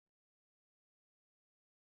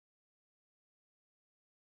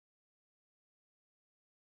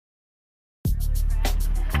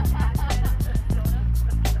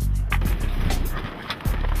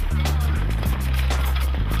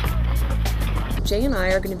Jay and I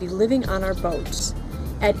are going to be living on our boat.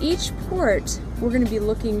 At each port, we're going to be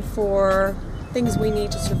looking for things we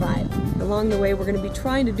need to survive. Along the way, we're going to be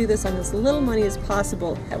trying to do this on as little money as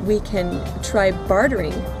possible. We can try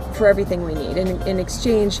bartering for everything we need in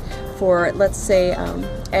exchange for, let's say,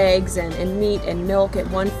 eggs and meat and milk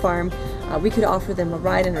at one farm. We could offer them a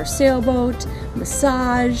ride in our sailboat,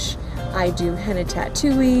 massage. I do henna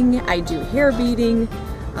tattooing, I do hair beading,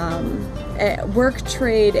 work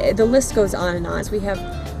trade, the list goes on and on. We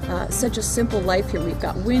have such a simple life here. We've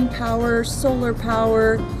got wind power, solar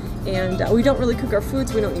power, and we don't really cook our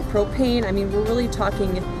foods, we don't need propane. I mean, we're really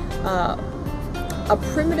talking a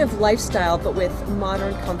primitive lifestyle, but with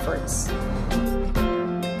modern comforts.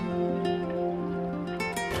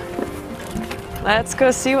 Let's go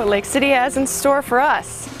see what Lake City has in store for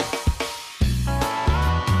us.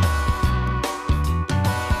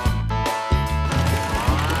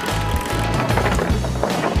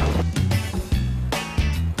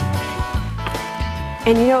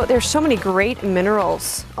 And you know, there's so many great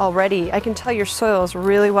minerals already. I can tell your soil is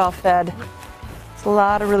really well fed. There's a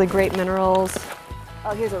lot of really great minerals.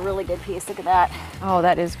 Oh, here's a really good piece. Look at that. Oh,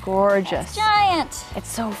 that is gorgeous. It's giant. It's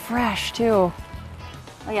so fresh too.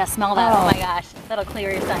 Oh yeah, smell that. Oh my gosh. That'll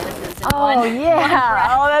clear your sinuses in Oh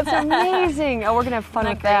yeah. one Oh, that's amazing. Oh, we're gonna have fun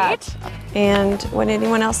with that. And would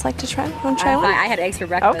anyone else like to try? Want to try one? I had eggs for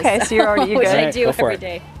breakfast. Okay, so you're already Which good. I do every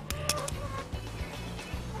day.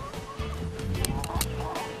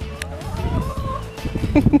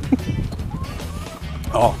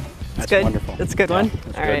 Oh, that's good. wonderful. That's a good one.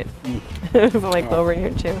 That's All good. right. I like over here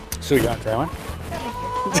too. So you got to try one?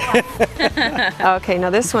 Okay, now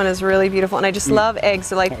this one is really beautiful, and I just love eggs.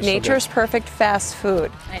 They're like Oh, so nature's perfect fast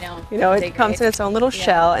food. I know. You know, it comes in its own little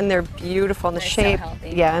shell, and they're beautiful. And the They're shape, so healthy.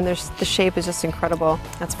 yeah, and the shape is just incredible.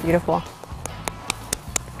 That's beautiful.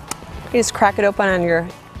 You just crack it open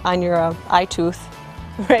on your eye tooth,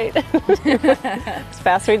 right? It's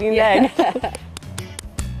fast way to eat an egg.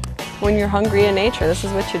 When you're hungry in nature, this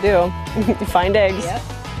is what you do. You find eggs. Yep.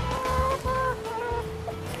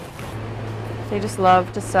 They just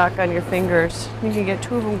love to suck on your fingers. You can get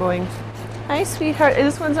two of them going. Hi, sweetheart.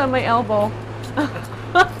 This one's on my elbow.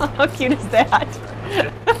 How cute is that?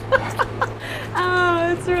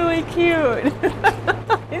 Oh, it's really cute.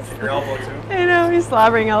 Your elbow too? I know, he's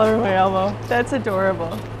slobbering all over my elbow. That's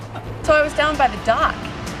adorable. So I was down by the dock,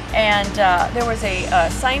 and there was a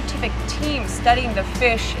scientific team studying the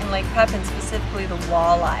fish in Lake Pepin, specifically the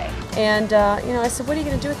walleye. And you know, I said, what are you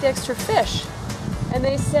going to do with the extra fish? And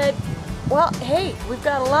they said, well, hey, we've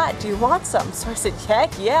got a lot. Do you want some? So I said,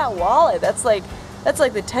 heck yeah, walleye. That's like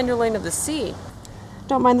the tenderloin of the sea.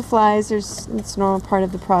 Don't mind the flies. It's a normal part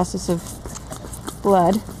of the process of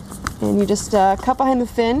blood. And you just cut behind the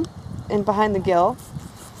fin and behind the gill.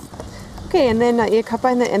 Okay, and then you cut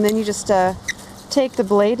behind and then you just take the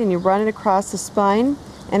blade and you run it across the spine.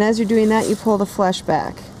 And as you're doing that, you pull the flesh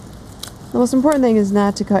back. The most important thing is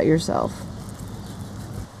not to cut yourself.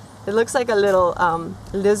 It looks like a little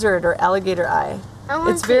lizard or alligator eye.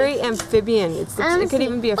 It's very amphibian. It could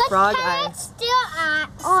even be a frog eye.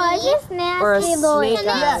 Oh, it's just nasty. Or a snake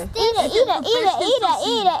eye. Eat it.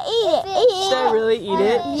 Should I really eat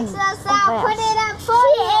it? So, put it up for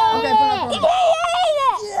you. Okay, put it. Eat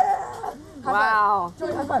it. Wow.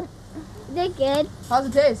 Is it good? How's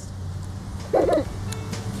it taste?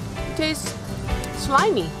 It tastes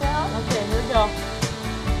slimy. No. Okay, here we go.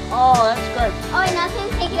 Oh, that's good. Oh, and nothing.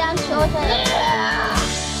 Take it out and show it.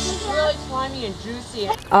 It's really slimy and juicy.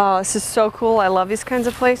 Oh, this is so cool. I love these kinds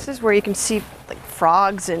of places where you can see like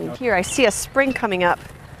frogs, and here I see a spring coming up.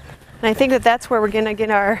 And I think that's where we're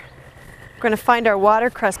gonna find our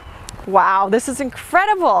watercress. Wow, this is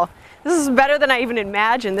incredible. This is better than I even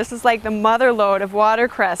imagined. This is like the mother lode of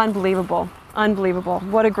watercress. Unbelievable, unbelievable.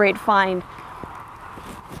 What a great find.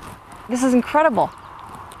 This is incredible.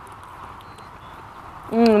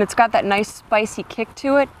 And it's got that nice spicy kick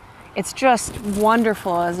to it. It's just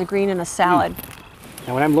wonderful as a green in a salad.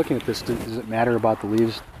 And when I'm looking at this, does it matter about the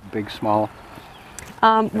leaves, big, small?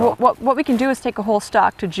 What we can do is take a whole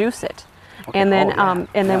stalk to juice it. Okay. And then,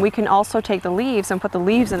 then we can also take the leaves and put the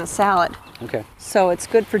leaves in a salad. Okay. So it's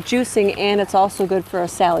good for juicing, and it's also good for a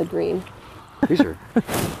salad green. These are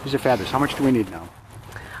fabulous. How much do we need now?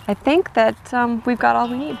 I think that we've got all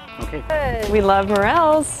we need. Okay. We love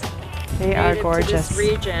morels. They are gorgeous. To this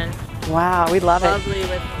region. Wow, we love it. Lovely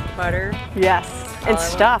with butter. Yes, and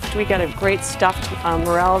stuffed. We got a great stuffed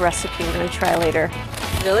morel recipe we're gonna try later.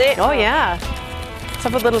 Really? Oh yeah.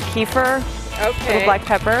 Stuff with little kefir, little black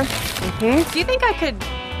pepper. Do you think I could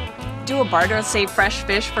do a barter, say fresh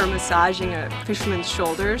fish for massaging a fisherman's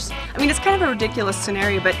shoulders? I mean, it's kind of a ridiculous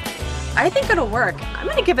scenario, but I think it'll work. I'm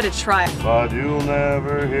gonna give it a try. But you'll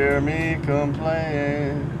never hear me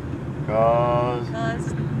complain, 'cause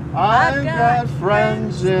I've got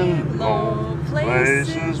friends in low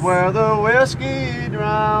places where the whiskey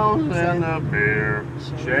drowns and the beer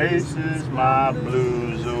chases my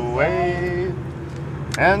blues away,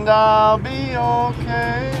 and I'll be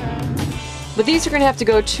okay. But these are gonna have to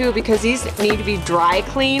go too because these need to be dry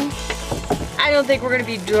cleaned. I don't think we're gonna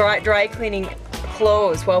be dry cleaning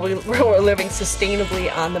clothes while we're living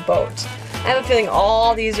sustainably on the boat. I have a feeling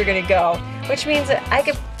all these are gonna go, which means that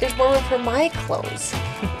there's more room for my clothes.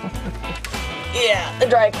 Yeah, the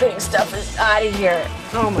dry cleaning stuff is out of here.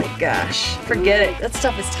 Oh my gosh, forget it. That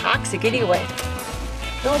stuff is toxic anyway.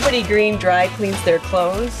 Nobody green dry cleans their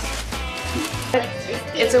clothes.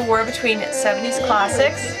 It's a war between 70s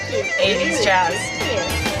classics, 80s jazz.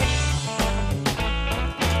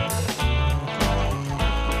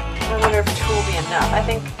 I wonder if 2 will be enough. I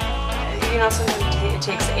think, you know, sometimes it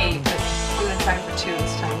takes 8, but I'm gonna try for 2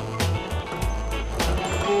 this time.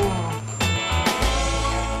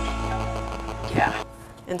 Yeah.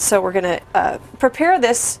 And so we're gonna prepare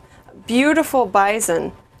this beautiful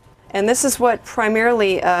bison, and this is what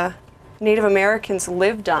primarily Native Americans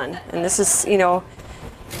lived on. And this is, you know,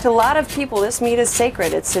 to a lot of people, this meat is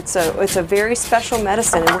sacred. It's a very special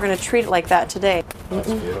medicine, and we're gonna treat it like that today. That's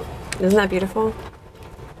beautiful. Isn't that beautiful?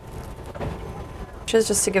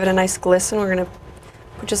 Just to give it a nice glisten, we're gonna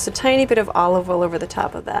put just a tiny bit of olive oil over the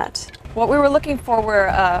top of that. What we were looking for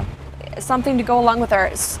were something to go along with our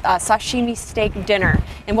sashimi steak dinner.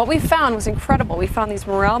 And what we found was incredible. We found these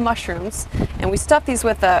morel mushrooms, and we stuffed these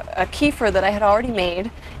with a kefir that I had already made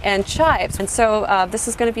and chives. And so this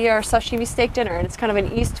is gonna be our sashimi steak dinner, and it's kind of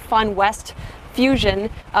an East Fun West fusion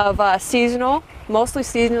of mostly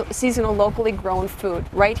seasonal, locally grown food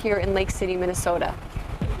right here in Lake City, Minnesota.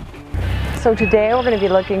 So today we're going to be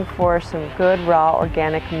looking for some good raw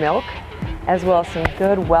organic milk, as well as some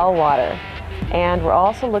good well water. And we're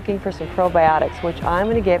also looking for some probiotics, which I'm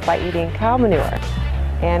going to get by eating cow manure.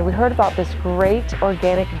 And we heard about this great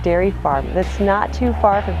organic dairy farm that's not too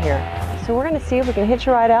far from here. So we're going to see if we can hitch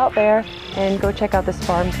a ride out there and go check out this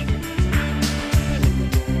farm.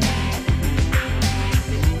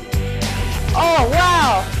 Oh,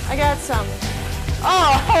 wow! I got some.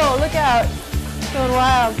 Oh, look out. It's going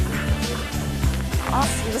wild.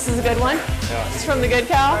 Awesome. This is a good one? Yeah. This is from the good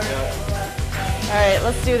cow? Yeah. All right,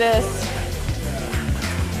 let's do this.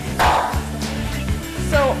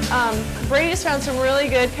 So, Brady just found some really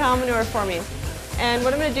good cow manure for me. And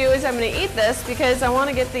what I'm going to do is I'm going to eat this because I want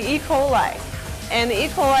to get the E. coli. And the E.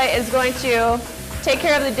 coli is going to take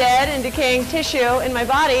care of the dead and decaying tissue in my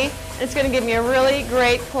body. And it's going to give me a really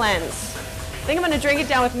great cleanse. I think I'm going to drink it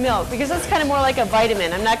down with milk because that's kind of more like a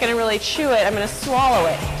vitamin. I'm not going to really chew it. I'm going to swallow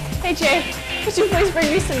it. Hey, Jay, could you please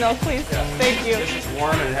bring me some milk, please? Yeah. Thank you. This is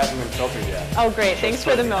warm and it hasn't been filtered yet. Oh, great. Thanks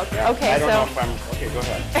for the milk. Yeah. Okay, I don't know if I'm... Okay, go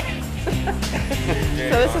ahead.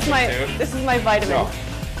 So this is my vitamin. No,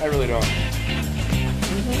 I really don't.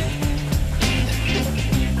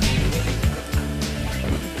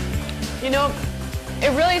 You know,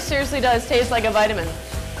 it really seriously does taste like a vitamin.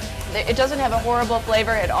 It doesn't have a horrible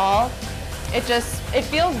flavor at all. It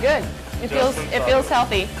feels good. It feels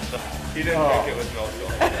healthy. He didn't make it with milk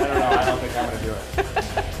though. I don't know. I don't think I'm going to do it.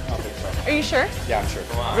 I don't think so. Are you sure? Yeah, I'm sure.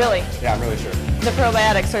 Really? Yeah, I'm really sure. The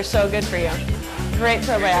probiotics are so good for you. Great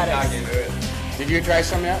probiotics. Did you try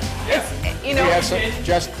some yet? Yeah. You know,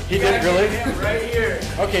 he did really? Right here.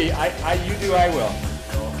 Okay, you do, I will.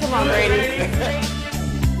 Come on, Brady.